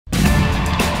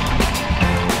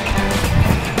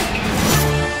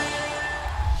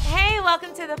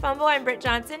welcome to The Fumble. I'm Britt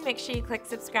Johnson. Make sure you click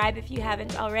subscribe if you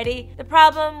haven't already. The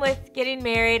problem with getting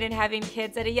married and having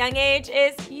kids at a young age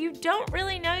is you don't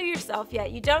really know yourself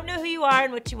yet. You don't know who you are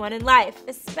and what you want in life,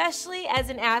 especially as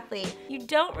an athlete. You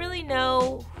don't really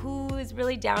know who is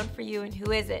really down for you and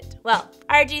who isn't. Well,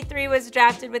 RG3 was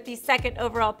drafted with the second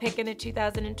overall pick in the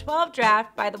 2012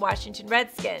 draft by the Washington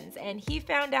Redskins, and he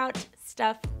found out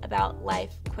stuff about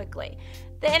life quickly.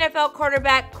 The NFL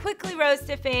quarterback quickly rose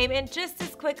to fame, and just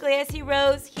as quickly as he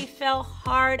rose, he fell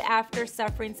hard after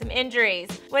suffering some injuries.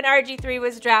 When RG3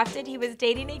 was drafted, he was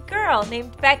dating a girl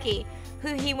named Becky,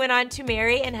 who he went on to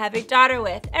marry and have a daughter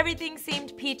with. Everything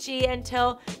seemed peachy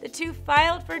until the two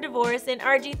filed for divorce, and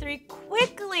RG3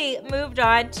 quickly moved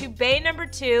on to bae number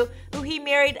 2, who he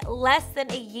married less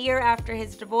than a year after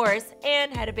his divorce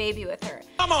and had a baby with her.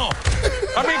 Come on!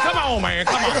 Come on, man,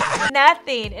 come on!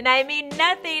 Nothing, and I mean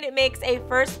nothing, makes a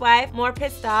first wife more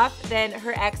pissed off than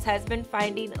her ex-husband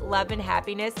finding love and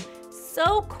happiness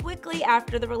so quickly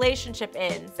after the relationship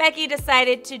ends. Becky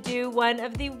decided to do one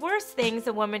of the worst things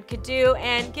a woman could do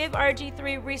and give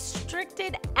RG3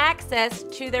 restricted access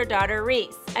to their daughter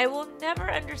Reese. I will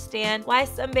never understand why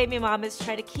some baby mamas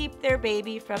try to keep their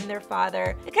baby from their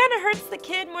father. It kind of hurts the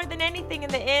kid more than anything in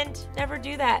the end. Never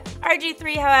do that.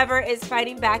 RG3, however, is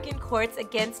fighting back in courts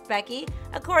against Becky.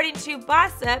 According to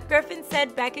Boss Up, Griffin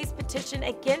said Becky's petition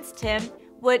against him,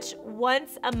 which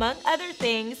wants, among other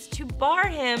things, to bar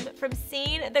him from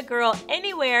seeing the girl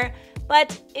anywhere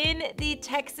but in the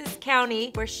Texas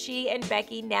county where she and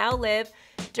Becky now live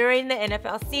during the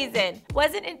NFL season,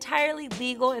 wasn't entirely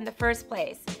legal in the first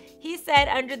place. He said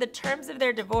under the terms of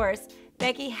their divorce,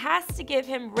 Becky has to give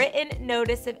him written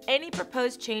notice of any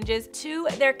proposed changes to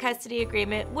their custody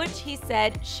agreement, which he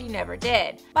said she never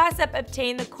did. Boss Up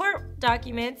obtained the court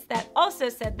documents that also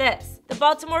said this. The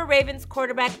Baltimore Ravens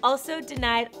quarterback also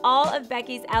denied all of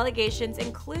Becky's allegations,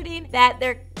 including that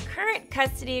their current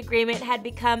custody agreement had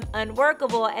become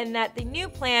unworkable and that the new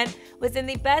plan was in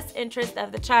the best interest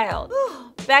of the child.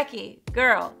 Becky,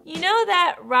 girl, you know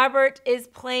that Robert is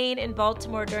playing in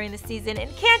Baltimore during the season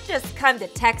and can't just come to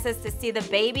Texas to see the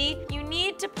baby. You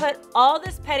need to put all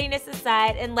this pettiness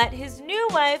aside and let his new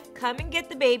wife come and get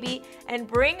the baby and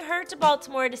bring her to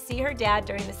Baltimore to see her dad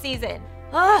during the season.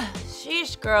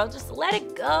 Sheesh, girl, just let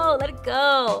it go, let it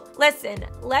go. Listen,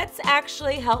 let's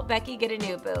actually help Becky get a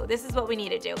new boo. This is what we need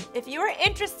to do. If you are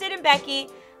interested in Becky,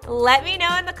 let me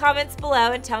know in the comments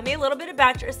below and tell me a little bit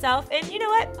about yourself, and you know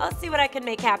what? I'll see what I can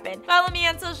make happen. Follow me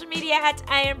on social media at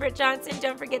 @IamBrittJohnson.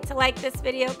 Don't forget to like this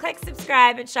video, click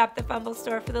subscribe, and shop the Fumble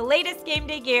store for the latest game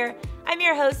day gear. I'm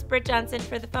your host, Britt Johnson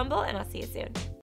for The Fumble, and I'll see you soon.